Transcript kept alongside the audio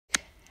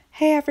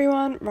Hey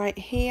everyone, right,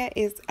 here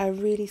is a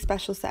really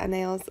special set of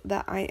nails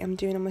that I am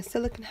doing on my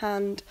silicone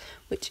hand,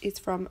 which is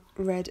from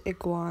Red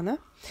Iguana.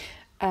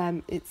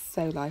 It's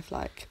so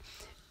lifelike,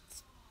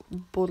 it's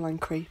borderline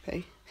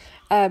creepy.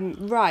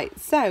 Right,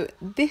 so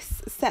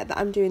this set that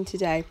I'm doing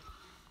today,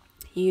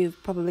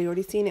 you've probably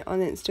already seen it on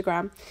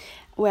Instagram,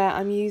 where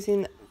I'm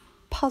using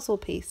puzzle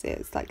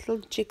pieces, like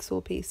little jigsaw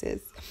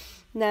pieces.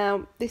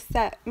 Now, this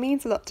set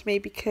means a lot to me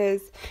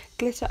because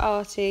Glitter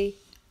Arty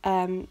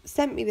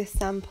sent me this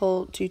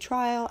sample to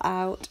trial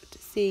out to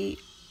see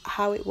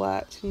how it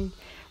worked and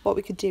what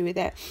we could do with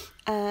it,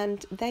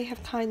 and they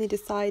have kindly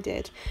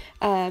decided,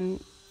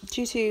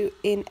 due to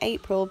in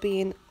April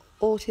being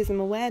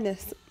Autism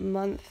Awareness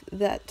Month,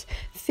 that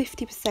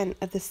 50%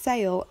 of the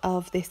sale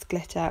of this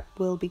glitter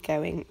will be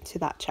going to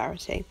that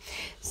charity.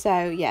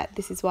 So yeah,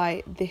 this is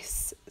why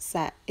this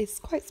set is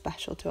quite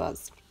special to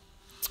us.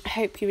 I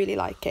hope you really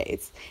like it.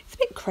 It's a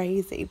bit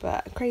crazy,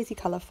 but crazy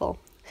colourful.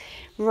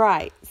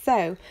 Right,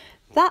 so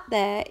that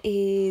there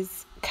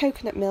is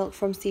coconut milk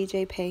from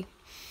CJP,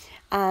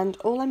 and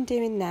all I'm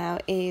doing now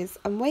is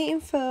I'm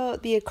waiting for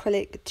the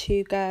acrylic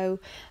to go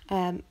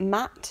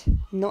matte,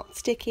 not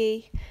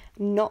sticky,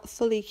 not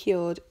fully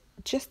cured,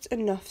 just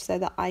enough so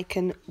that I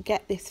can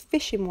get this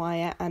fishing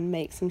wire and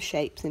make some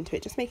shapes into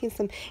it, just making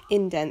some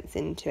indents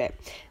into it.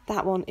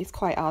 That one is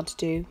quite hard to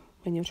do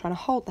when you're trying to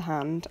hold the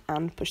hand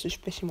and push the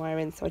fishing wire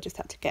in, so I just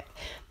had to get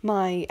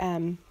my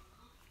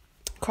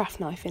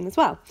craft knife in as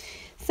well.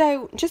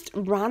 So just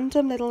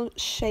random little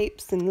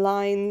shapes and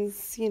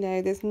lines, you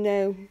know, there's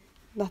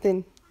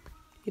nothing,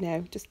 you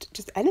know,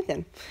 just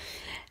anything.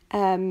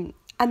 And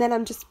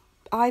then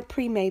I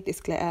pre-made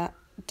this glitter.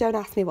 Don't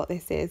ask me what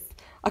this is.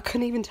 I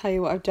couldn't even tell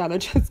you what I've done. I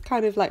just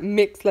kind of like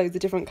mixed loads of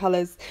different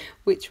colours,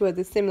 which were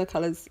the similar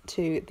colours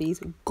to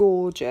these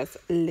gorgeous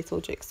little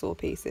jigsaw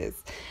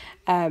pieces.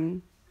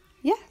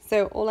 Yeah,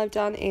 so all I've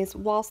done is,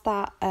 whilst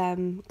that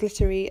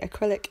glittery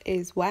acrylic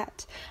is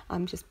wet,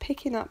 I'm just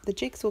picking up the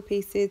jigsaw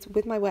pieces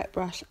with my wet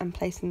brush and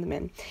placing them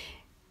in.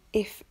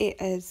 If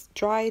it is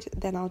dried,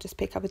 then I'll just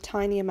pick up a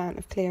tiny amount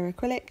of clear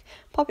acrylic,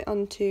 pop it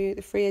onto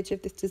the free edge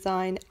of this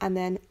design, and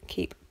then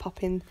keep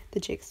popping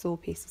the jigsaw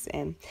pieces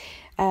in.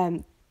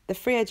 The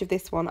free edge of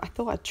this one, I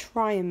thought I'd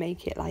try and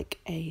make it like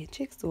a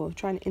jigsaw,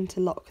 try and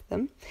interlock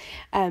them.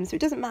 So it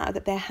doesn't matter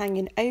that they're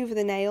hanging over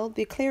the nail.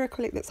 The clear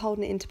acrylic that's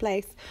holding it into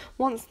place,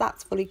 once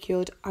that's fully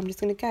cured, I'm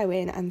just going to go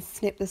in and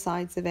snip the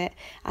sides of it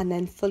and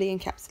then fully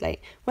encapsulate.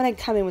 When I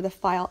come in with a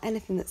file,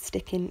 anything that's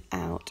sticking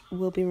out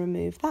will be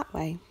removed that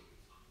way.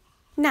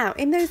 Now,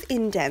 in those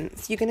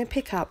indents, you're going to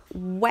pick up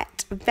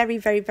wet, very,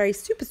 very, very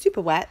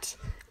super wet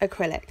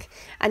acrylic,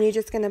 and you're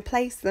just going to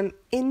place them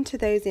into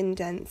those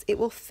indents. It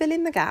will fill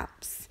in the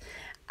gaps,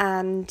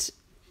 and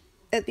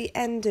at the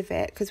end of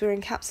it, because we're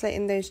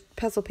encapsulating those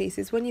puzzle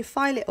pieces, when you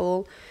file it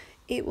all,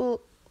 it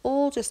will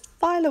all just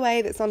file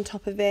away that's on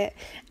top of it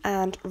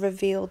and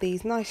reveal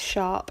these nice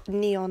sharp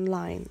neon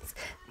lines.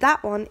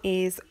 That one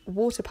is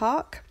Water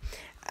Park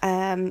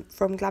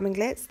from Glam and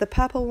Glitz. The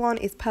purple one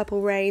is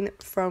Purple Rain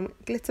from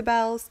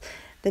Glitterbels.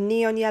 The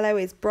neon yellow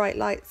is Bright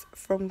Lights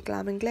from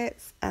Glam and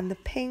Glitz, and the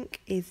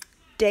pink is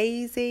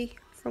Daisy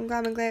from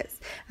Glam and Glitz.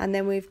 And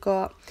then we've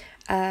got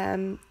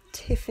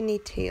Tiffany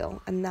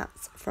Teal, and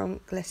that's from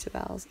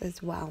Glitterbels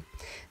as well.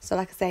 So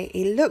like I say,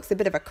 it looks a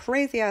bit of a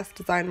crazy ass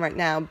design right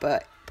now,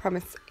 but I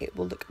promise it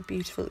will look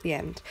beautiful at the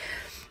end.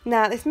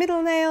 Now this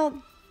middle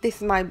nail, this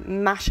is my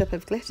mashup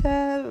of glitter.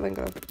 I haven't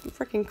got a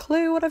freaking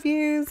clue what I've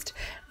used.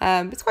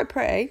 It's quite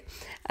pretty.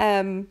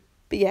 But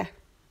yeah,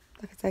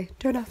 like I say,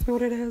 don't ask me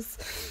what it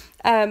is.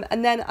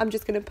 And then I'm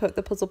just going to put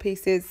the puzzle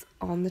pieces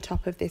on the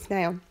top of this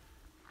nail.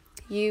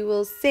 You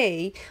will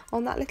see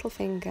on that little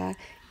finger,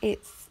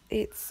 it's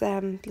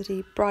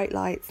bloody bright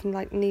lights and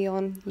like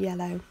neon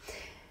yellow.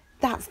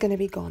 That's going to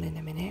be gone in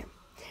a minute.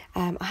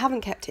 I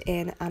haven't kept it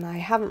in, and I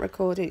haven't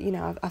recorded, you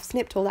know, I've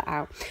snipped all that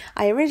out.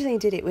 I originally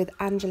did it with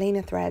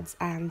Angelina threads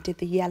and did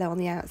the yellow on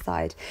the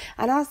outside,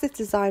 and as this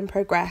design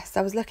progressed,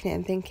 I was looking at it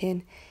and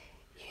thinking,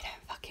 you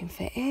don't fucking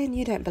fit in,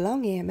 you don't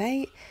belong here,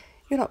 mate,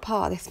 you're not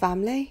part of this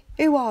family,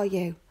 who are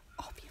you?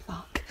 Off you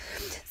fuck.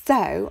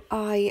 So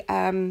I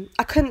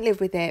couldn't live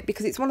with it,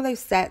 because it's one of those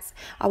sets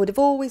I would have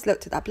always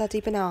looked at that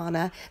bloody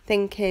banana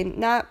thinking,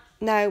 no,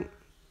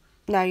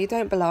 you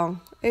don't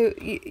belong.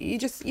 You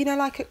just, you know,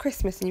 like at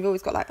Christmas, and you've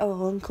always got like,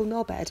 oh, Uncle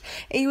Knobhead.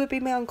 He would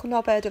be my Uncle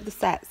Knobhead of the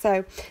set.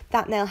 So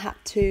that nail had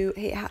to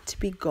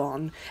be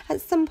gone.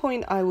 At some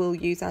point I will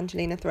use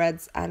Angelina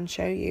threads and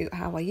show you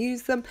how I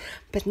use them,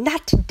 but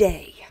not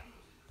today.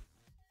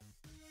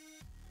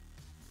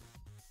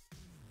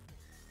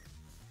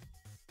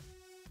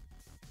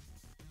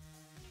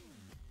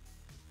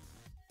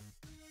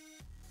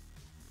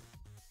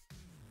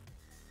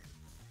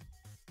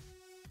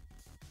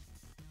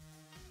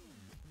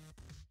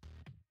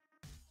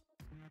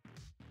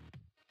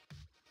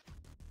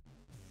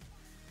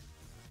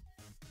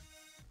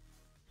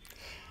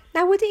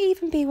 Now, would it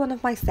even be one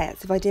of my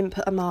sets if I didn't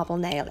put a marble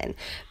nail in?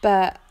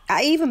 But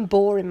I even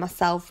bore in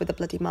myself with a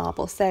bloody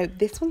marble. So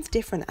this one's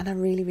different, and I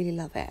really, really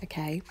love it,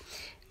 okay?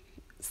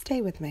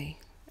 Stay with me,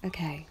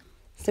 okay?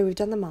 So we've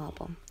done the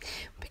marble.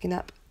 Picking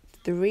up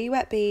 3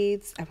 wet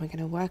beads and we're going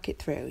to work it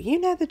through. You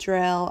know the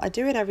drill. I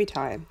do it every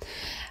time.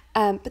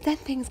 But then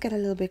things get a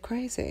little bit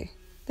crazy.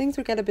 Things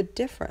will get a bit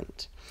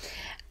different.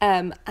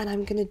 And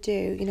I'm going to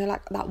do, you know,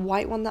 like that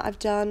white one that I've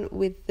done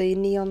with the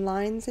neon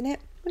lines in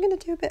it. We're going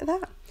to do a bit of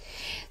that.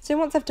 So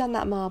once I've done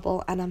that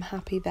marble and I'm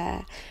happy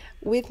there,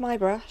 with my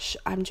brush,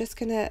 I'm just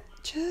going to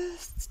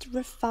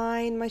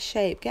refine my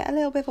shape, get a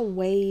little bit of a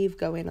wave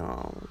going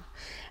on.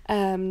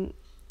 And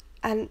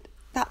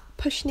that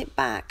pushing it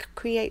back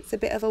creates a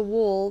bit of a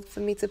wall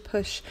for me to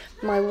push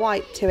my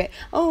white to it.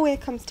 Oh, here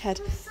comes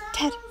Ted.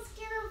 Ted.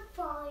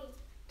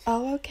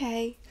 Oh,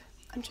 okay.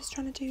 I'm just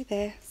trying to do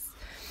this.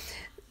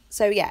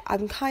 So yeah,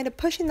 I'm kind of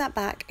pushing that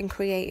back and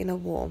creating a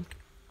wall.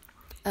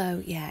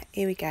 Oh yeah,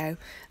 here we go.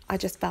 I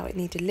just felt it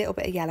needed a little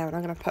bit of yellow, and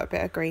I'm going to put a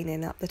bit of green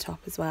in up the top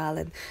as well,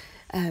 and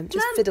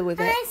just Mum, fiddle with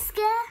it.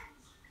 Square.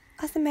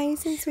 That's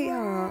amazing,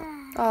 sweetheart.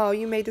 Oh,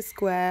 you made a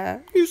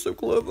square. You're so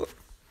clever.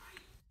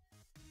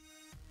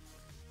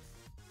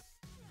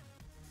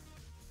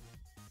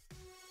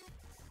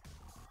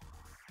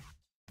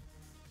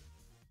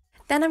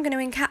 Then I'm going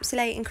to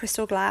encapsulate in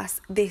crystal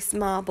glass this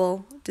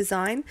marble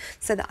design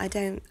so that I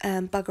don't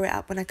bugger it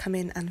up when I come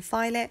in and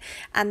file it,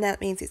 and that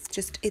means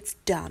it's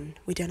done.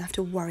 We don't have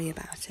to worry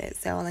about it.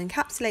 So I'll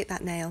encapsulate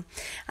that nail,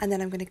 and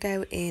then I'm going to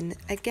go in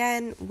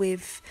again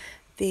with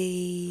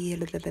the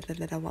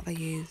what I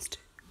used,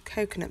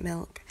 coconut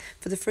milk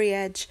for the free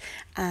edge,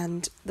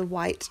 and the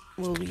white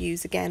we'll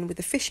use again with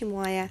the fishing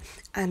wire,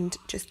 and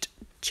just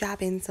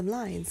jab in some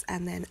lines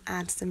and then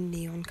add some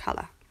neon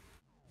colour.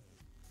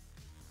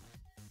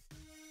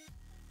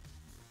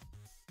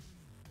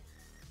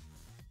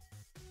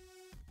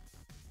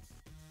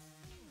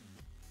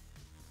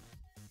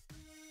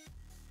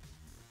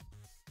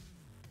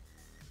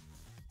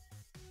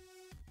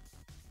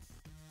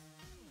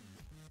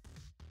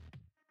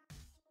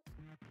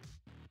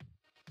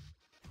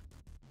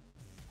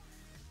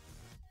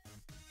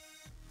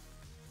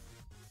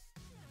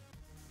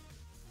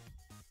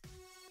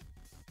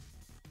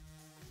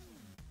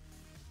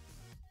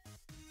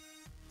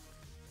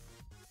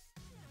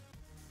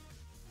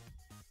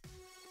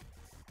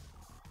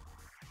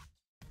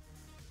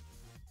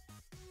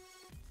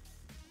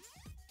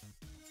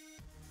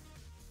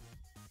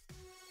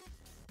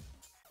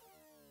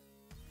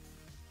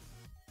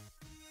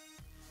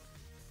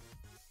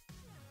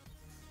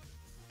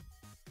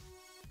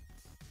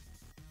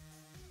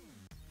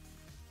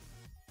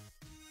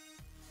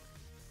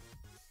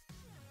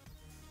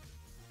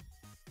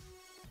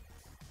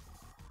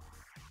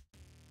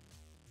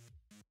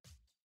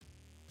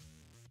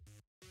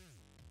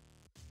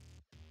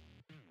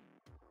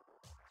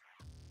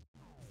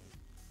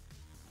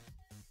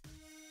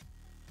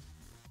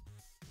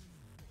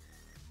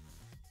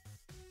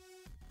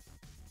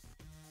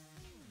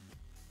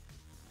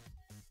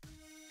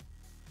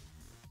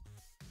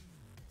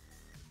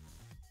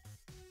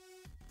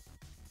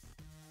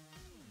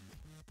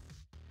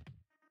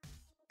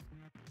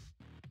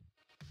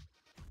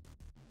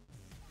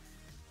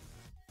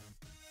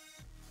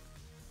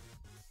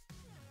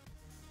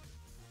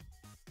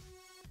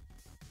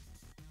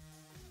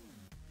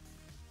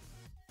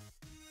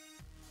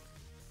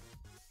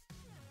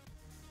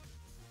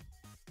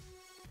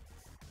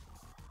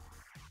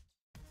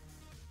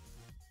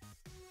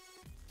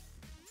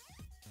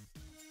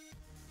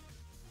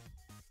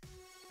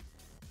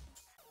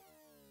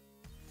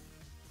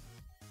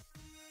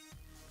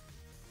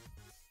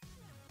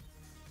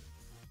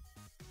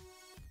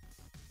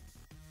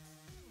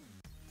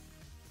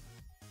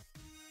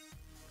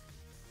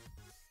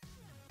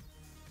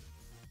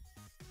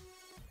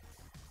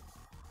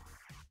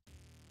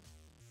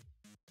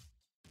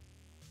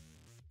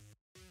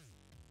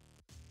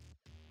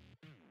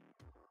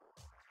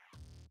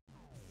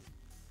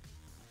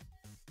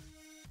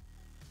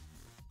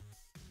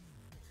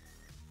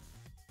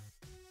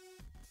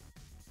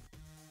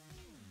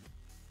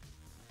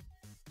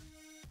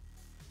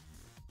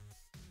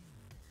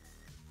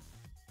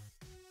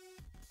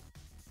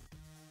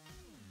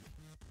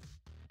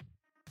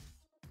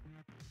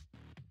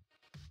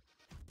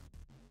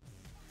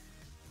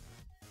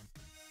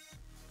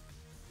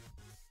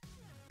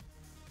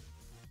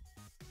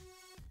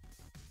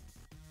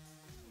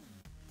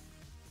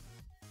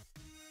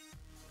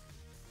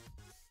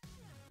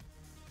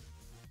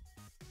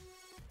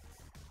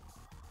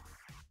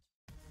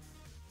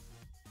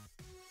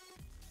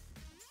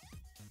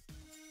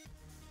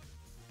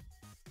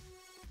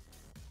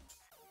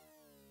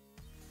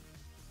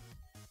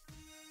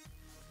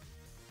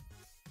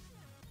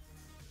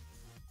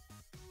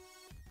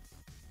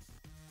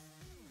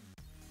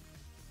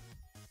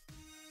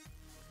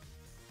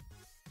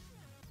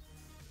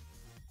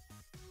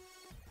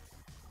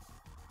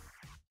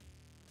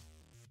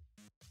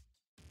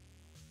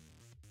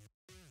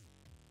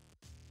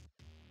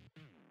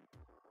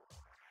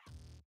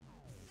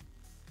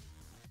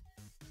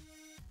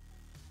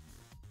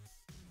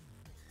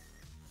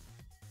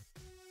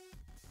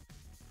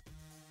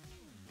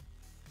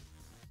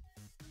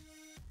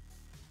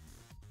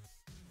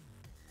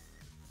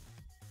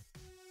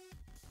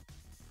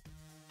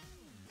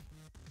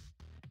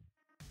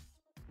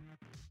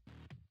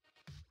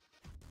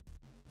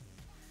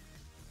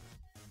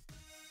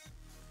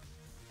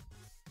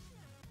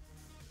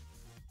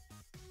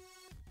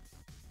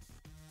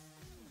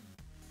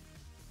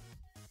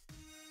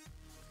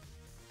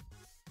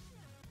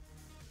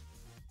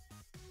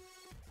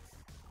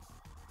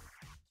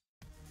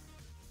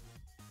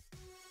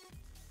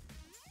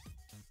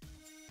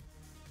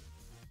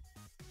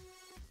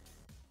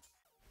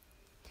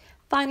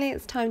 finally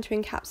it's time to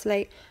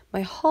encapsulate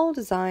my whole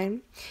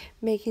design,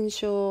 making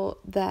sure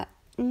that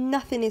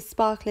nothing is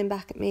sparkling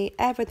back at me,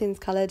 everything's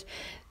coloured,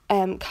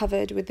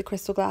 covered with the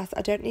crystal glass.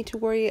 I don't need to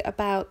worry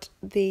about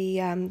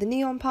the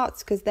neon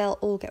parts because they'll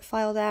all get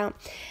filed out.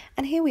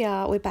 And here we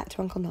are, we're back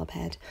to Uncle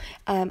Knobhead.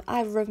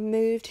 I've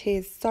removed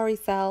his sorry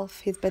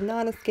self, his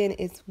banana skin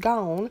is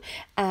gone,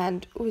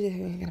 and we're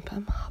going to put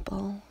a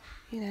marble,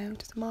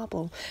 just a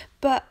marble.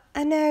 But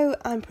I know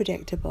I'm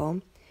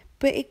predictable,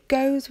 but it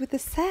goes with the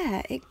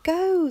set, it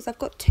goes. I've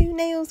got two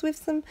nails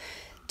with the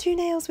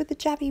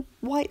jabby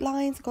white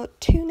lines, I've got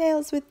two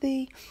nails with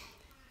the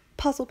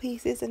puzzle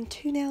pieces and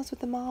two nails with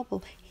the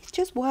marble. It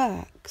just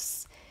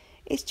works.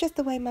 It's just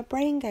the way my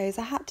brain goes.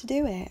 I had to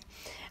do it.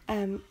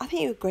 I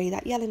think you agree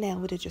that yellow nail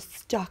would have just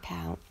stuck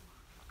out.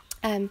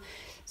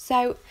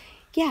 So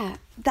yeah,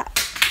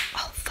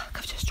 oh fuck,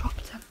 I've just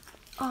dropped them.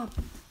 Oh,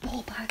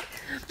 ball bag.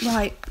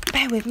 Right,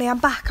 bear with me, I'm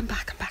back.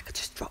 I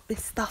just dropped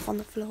this stuff on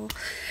the floor.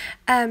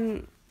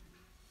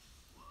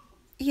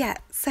 Yeah,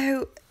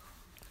 so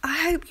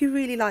I hope you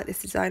really like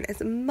this design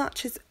as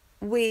much as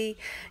we,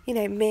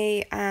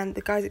 me and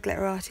the guys at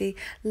Glitterati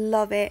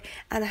love it,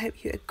 and I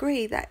hope you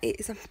agree that it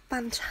is a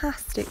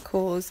fantastic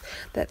cause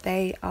that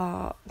they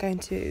are going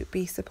to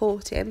be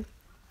supporting.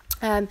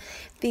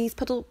 These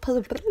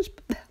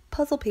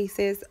puzzle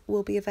pieces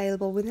will be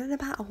available within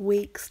about a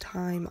week's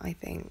time, I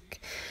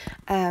think.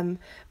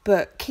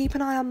 But keep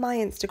an eye on my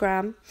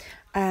Instagram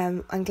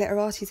and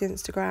Glitterati's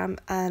Instagram,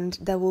 and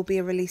there will be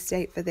a release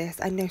date for this.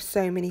 I know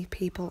so many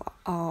people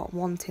are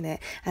wanting it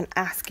and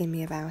asking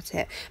me about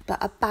it,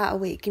 but about a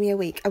week, give me a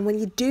week. And when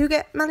you do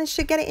manage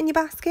to get it in your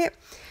basket,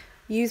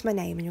 use my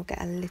name and you'll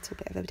get a little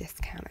bit of a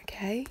discount,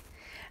 okay?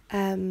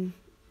 On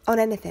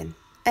anything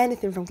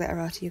from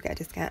Glitterati, you'll get a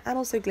discount, and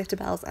also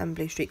glitterbels and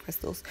blue streak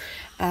crystals.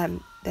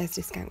 There's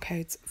discount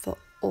codes for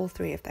all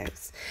three of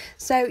those.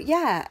 So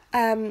yeah,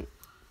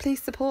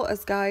 please support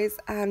us, guys,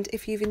 and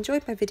if you've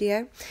enjoyed my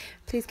video,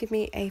 please give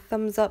me a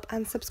thumbs up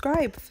and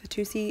subscribe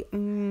to see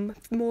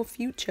more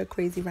future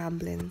crazy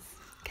ramblings.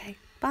 Okay,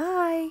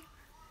 bye.